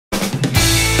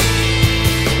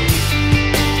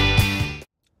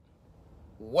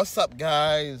What's up,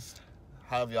 guys?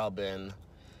 How have y'all been?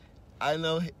 I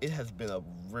know it has been a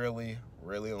really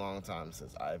long time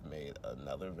since I've made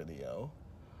another video,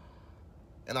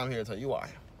 and I'm here to tell you why.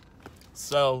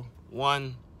 So,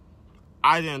 one,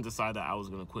 I didn't decide that I was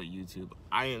going to quit YouTube.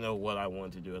 I didn't know what I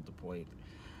wanted to do at the point.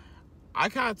 I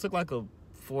kind of took like a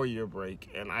 4-year break,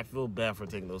 and I feel bad for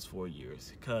taking those 4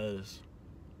 years, because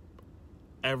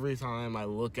every time I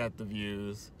look at the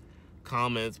views,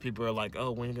 comments, people are like, oh,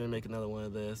 when are you gonna make another one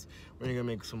of this? When are you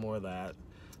gonna make some more of that?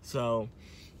 So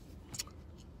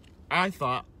I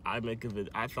thought I'd make a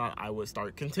video. I thought I would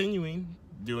start continuing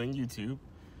doing YouTube,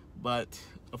 but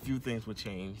a few things would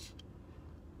change.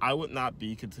 I would not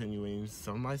be continuing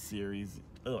some of my series,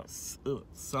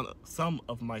 some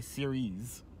of my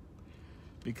series,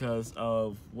 because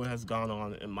of what has gone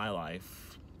on in my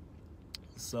life.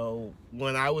 So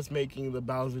when I was making the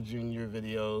Bowser Jr.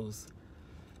 videos,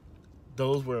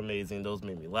 those were amazing. Those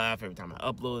made me laugh every time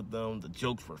I uploaded them. The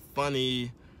jokes were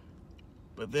funny.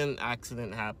 But then an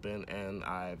accident happened, and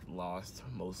I've lost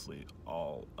mostly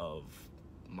all of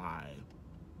my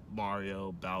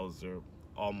Mario, Bowser,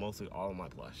 mostly all of my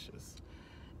plushes.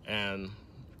 And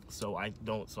so I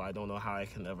don't know how I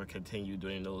can ever continue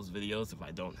doing those videos if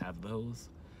I don't have those.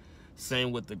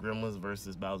 Same with the Gremlins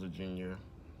versus Bowser Jr.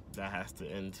 That has to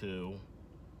end too.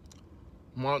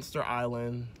 Monster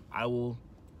Island, I will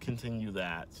continue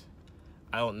that.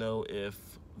 I don't know if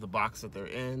the box that they're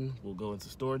in will go into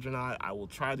storage or not. I will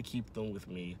try to keep them with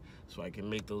me so I can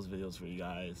make those videos for you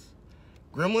guys.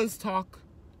 Gremlins Talk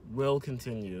will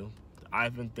continue.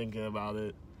 I've been thinking about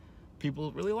it.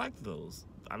 People really like those.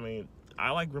 I mean,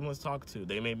 I like Gremlins Talk too.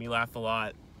 They made me laugh a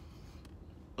lot.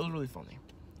 It was really funny.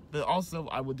 But also,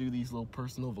 I would do these little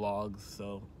personal vlogs.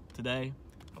 So today,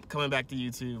 I'm coming back to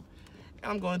YouTube,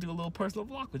 and I'm going to do a little personal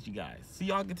vlog with you guys, so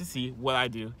y'all get to see what I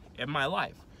do in my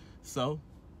life. So,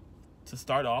 to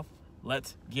start off,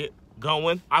 let's get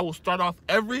going. I will start off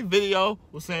every video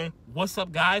with saying, what's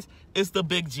up, guys? It's the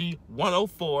Big G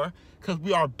 104, because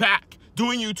we are back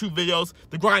doing YouTube videos.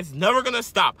 The grind's never gonna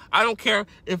stop. I don't care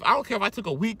if I took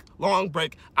a week-long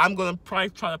break. I'm gonna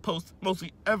probably try to post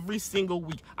mostly every single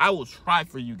week. I will try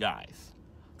for you guys,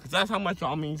 because that's how much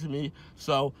y'all mean to me.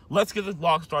 So let's get this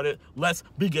vlog started. Let's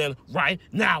begin right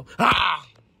now.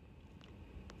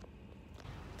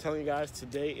 Telling you guys,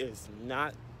 today is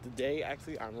not the day.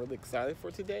 Actually, I'm really excited for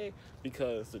today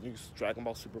because the new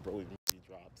DragonBall Super Broly movie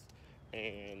drops.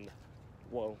 And,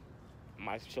 well,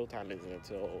 my showtime isn't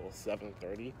until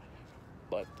 7:30.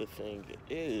 But the thing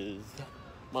is,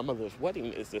 my mother's wedding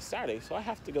is this Saturday, so I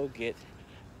have to go get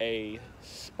a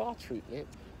spa treatment,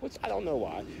 which I don't know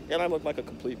why. And I look like a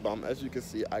complete bum. As you can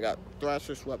see, I got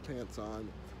Thrasher sweatpants on,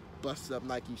 busted up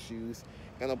Nike shoes,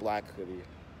 and a black hoodie,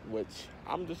 which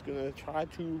I'm just gonna try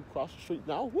to cross the street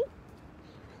now. Woo!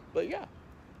 But yeah,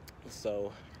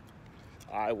 so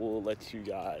I will let you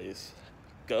guys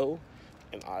go,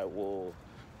 and I will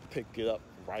pick it up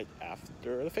right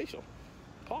after the facial.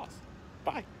 Pause.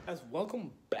 Bye. Guys,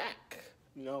 welcome back.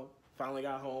 You know, finally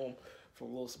got home from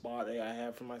a little spa day I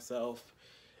had for myself.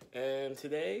 And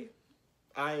today,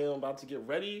 I am about to get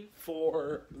ready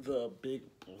for the big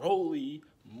Broly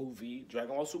movie,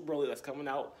 DragonBall Super Broly, that's coming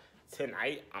out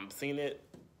tonight. I'm seeing it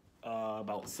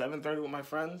about 7:30 with my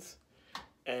friends.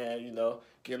 And, you know,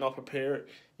 getting all prepared.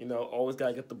 You know, always got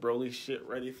to get the Broly shit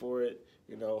ready for it.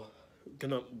 You know,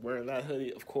 wearing that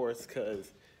hoodie, of course,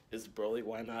 because it's Broly.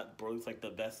 Why not? Broly's like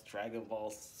the best Dragon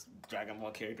Ball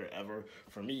character ever.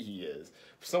 For me, he is.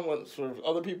 For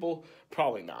other people,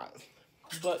 probably not.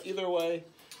 But either way,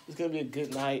 it's going to be a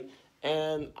good night.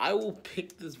 And I will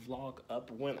pick this vlog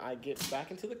up when I get back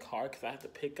into the car, because I have to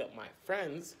pick up my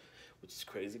friends, which is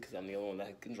crazy because I'm the only one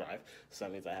that can drive. So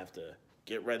that means I have to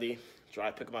get ready,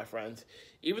 drive, pick up my friends.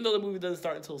 Even though the movie doesn't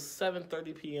start until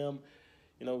 7:30 p.m.,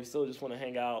 you know, we still just want to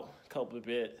hang out, couple a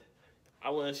bit. I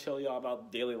want to show y'all about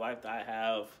the daily life that I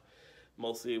have,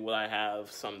 mostly what I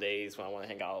have some days when I want to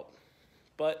hang out.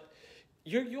 But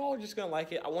you all are just going to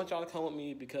like it. I want y'all to come with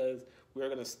me because we're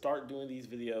going to start doing these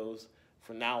videos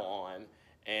from now on,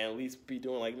 and at least be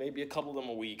doing like maybe a couple of them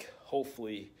a week,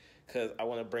 hopefully, because I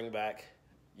want to bring back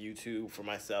YouTube for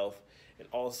myself. And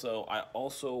also, I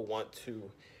also want to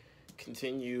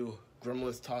continue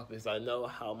Gremlins Talk, because I know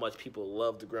how much people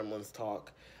love the Gremlins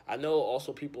Talk. I know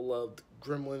also people loved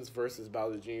Gremlins versus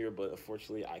Bowser Jr., but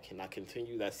unfortunately I cannot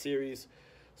continue that series,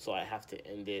 so I have to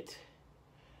end it.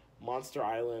 Monster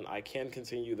Island, I can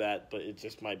continue that, but it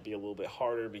just might be a little bit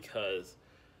harder because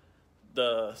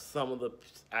some of the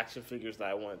action figures that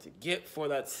I wanted to get for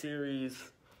that series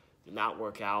did not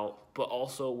work out. But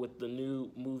also with the new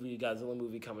movie, Godzilla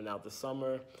movie coming out this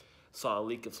summer, saw a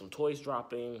leak of some toys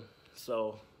dropping.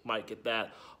 So might get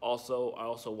that. Also, I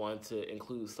also wanted to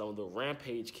include some of the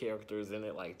Rampage characters in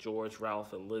it, like George,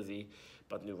 Ralph, and Lizzie,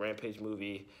 about the new Rampage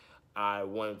movie. I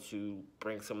wanted to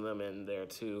bring some of them in there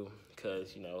too,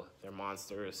 because, you know, they're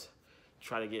monsters.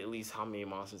 Try to get at least how many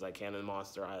monsters I can in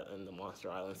the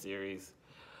Monster Island series.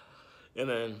 And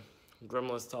then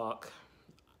Gremlins Talk.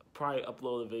 Probably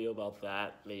upload a video about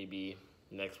that maybe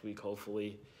next week,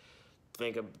 hopefully.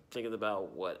 Thinking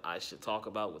about what I should talk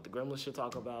about, what the Gremlins should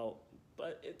talk about.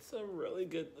 But it's a really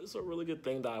good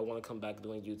thing that I want to come back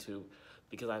doing YouTube,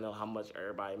 because I know how much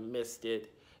everybody missed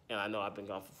it, and I know I've been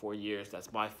gone for 4 years.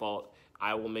 That's my fault.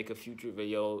 I will make a future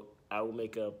video. I will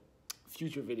make a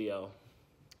future video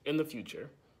in the future,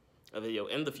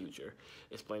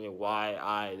 explaining why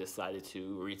I decided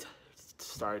to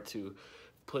start to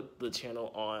put the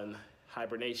channel on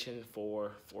hibernation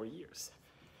for 4 years.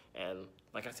 And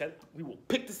like I said, we will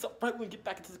pick this up right when we get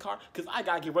back into the car, because I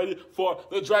gotta get ready for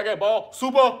the Dragon Ball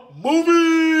Super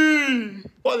movie.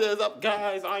 What is up,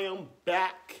 guys? I am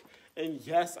back. And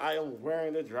yes, I am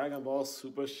wearing the Dragon Ball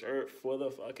Super shirt for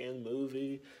the fucking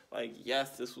movie. Like,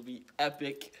 yes, this will be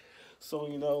epic. So,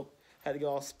 you know, had to get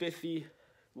all spiffy,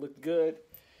 look good,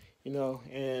 you know,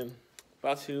 and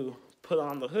about to put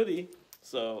on the hoodie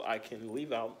so I can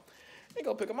leave out and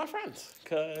go pick up my friends,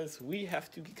 because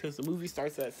the movie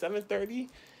starts at 7:30,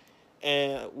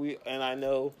 and I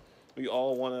know we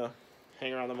all want to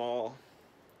hang around the mall,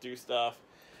 do stuff,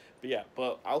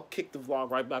 but I'll kick the vlog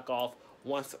right back off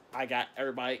once I got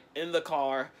everybody in the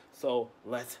car. So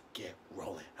let's get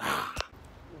rolling.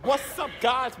 What's up,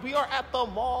 guys? We are at the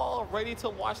mall ready to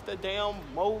watch the damn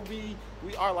movie.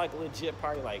 We are like legit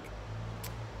probably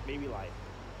maybe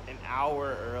an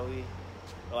hour early,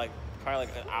 or probably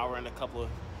an hour and a couple of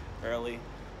early,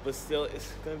 but still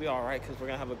it's gonna be all right, because we're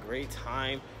gonna have a great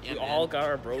time. Yeah, we all got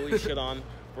our Broly shit on.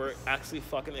 We're actually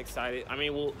fucking excited. I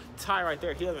mean, well, Ty right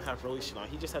there, he doesn't have Broly shit on.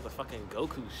 He just has a fucking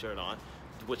Goku shirt on,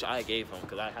 which I gave him,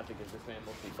 because I have to give this man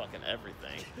mostly fucking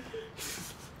everything.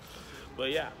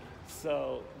 But yeah,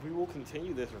 so we will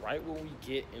continue this right when we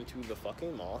get into the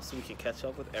fucking mall, so we can catch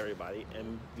up with everybody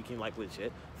and we can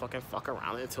legit fucking fuck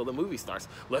around until the movie starts.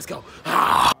 Let's go.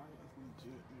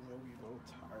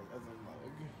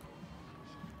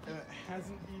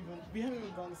 We haven't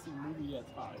even gone to see a movie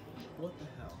yet, Ty. What the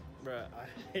hell? Bruh,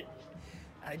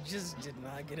 I just did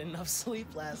not get enough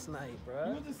sleep last night, bruh.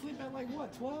 You went to sleep at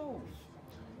 12?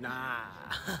 Nah,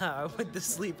 I went to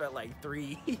sleep at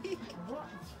 3. What?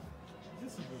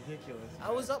 This is ridiculous. I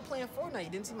was up playing Fortnite. You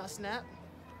didn't see my snap?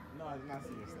 No, I did not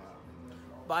see your snap.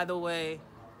 By the way,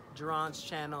 Jerron's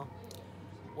channel.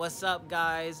 What's up,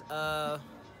 guys?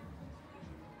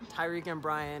 Tyreek and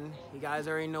Brian, you guys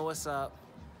already know what's up.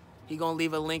 He gonna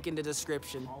leave a link in the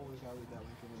description. Always gotta leave that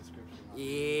link in the description.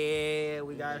 Yeah,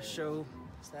 we gotta show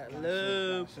that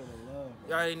love. Show the love.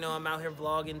 You already know I'm out here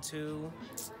vlogging too.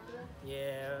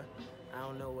 Yeah, I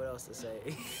don't know what else to say.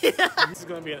 This is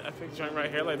gonna be an epic joint right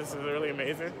here. This is really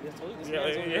amazing. Yeah.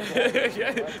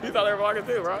 You thought they were vlogging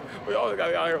too, bro. We always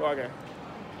gotta be out here vlogging.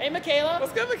 Hey, Michaela.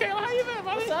 What's good, Michaela? How you been,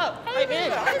 buddy? What's up? How you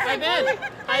been? How you been?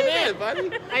 How you been, buddy?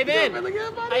 How you been? Really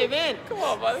good, buddy? How you been? Come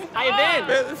on, buddy. How you been?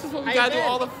 Man, this is what we gotta do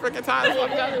all the freaking time. This is what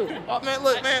we gotta do. Oh, man,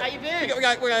 look, man. How you been? We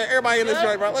got everybody in this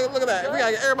joint, bro. Look at that. We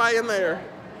gotta get everybody in there.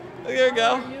 There you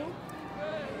go. How are you?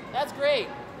 That's great.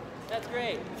 That's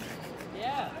great.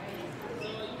 Yeah.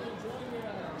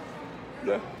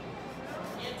 Yeah.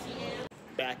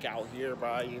 Back out here,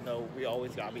 bro. You know, we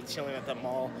always gotta be chilling at the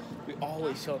mall. We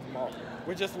always chill at the mall.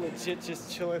 We're just legit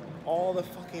just chilling all the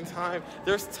fucking time.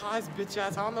 There's Ty's bitch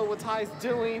ass. I don't know what Ty's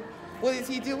doing. What is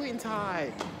he doing,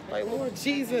 Ty? Like, Lord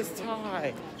Jesus,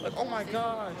 Ty. Like, oh my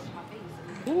gosh.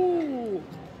 Ooh.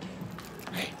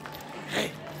 Hey.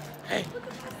 I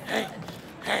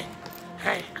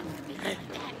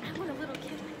want a little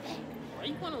kid like that. Why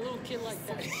you want a little kid like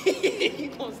that? You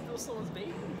gonna steal someone's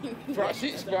baby? Bro,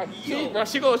 she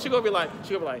gonna be like,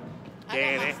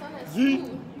 Danny. I got my son at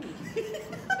school.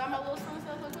 Got my little son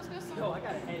at like, what's good, son? Yo, I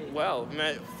got a headache. Well,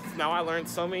 man, now I learned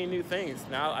so many new things.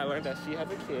 Now I learned that she has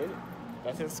a kid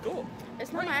that's in school.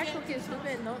 It's not my actual kid,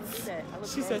 stupid. Don't do that. I look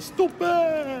She gross. said,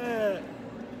 stupid.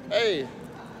 Hey.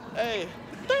 Hey.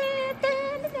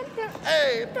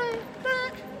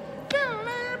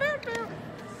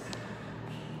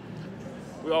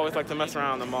 We always like to mess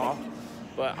around in the mall,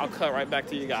 but I'll cut right back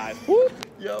to you guys. Woo.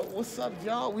 Yo, what's up,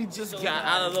 y'all? We just got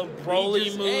out of the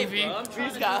Broly movie. We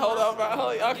just got, hold on, bro.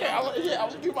 Okay, I'm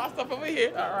gonna do my stuff over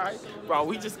here. All right, bro.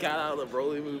 We just got out of the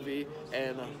Broly movie,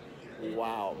 and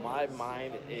wow, my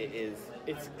mind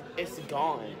it's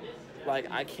gone. Like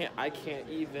I can't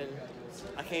even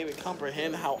I can't even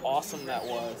comprehend how awesome that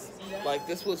was. Like,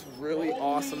 this was really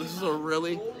awesome. This was a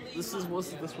really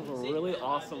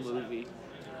awesome movie.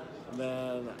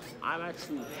 Man, I'm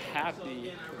actually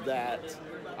happy that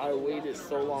I waited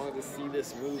so long to see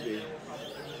this movie.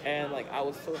 And like, I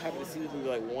was so happy to see this movie.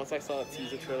 Like, once I saw a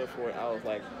teaser trailer for it, I was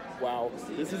like, wow,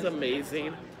 this is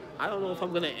amazing. I don't know if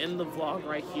I'm gonna end the vlog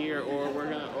right here, or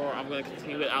I'm gonna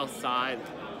continue it outside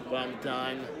when I'm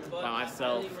done by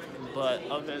myself. But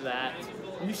other than that,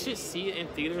 you should see it in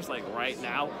theaters like right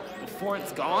now before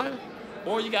it's gone,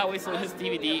 or you gotta wait till it hits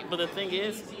DVD. But the thing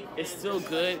is, it's still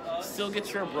good. Still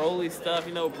get your Broly stuff.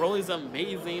 You know, Broly's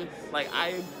amazing. Like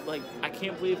I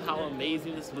can't believe how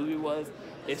amazing this movie was.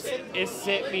 It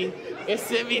sent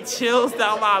me chills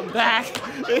down my back.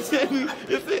 It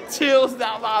sent chills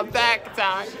down my back,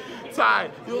 Ty.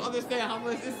 You'll understand how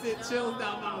much it sent chills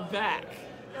down my back.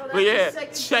 But yeah,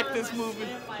 check this movie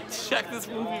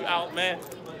out, man.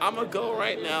 I'm gonna go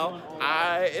right now.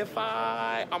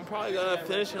 I'm probably gonna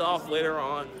finish it off later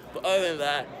on. But other than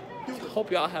that,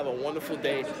 hope y'all have a wonderful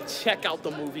day. Check out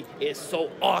the movie. It's so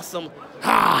awesome.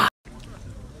 Ha!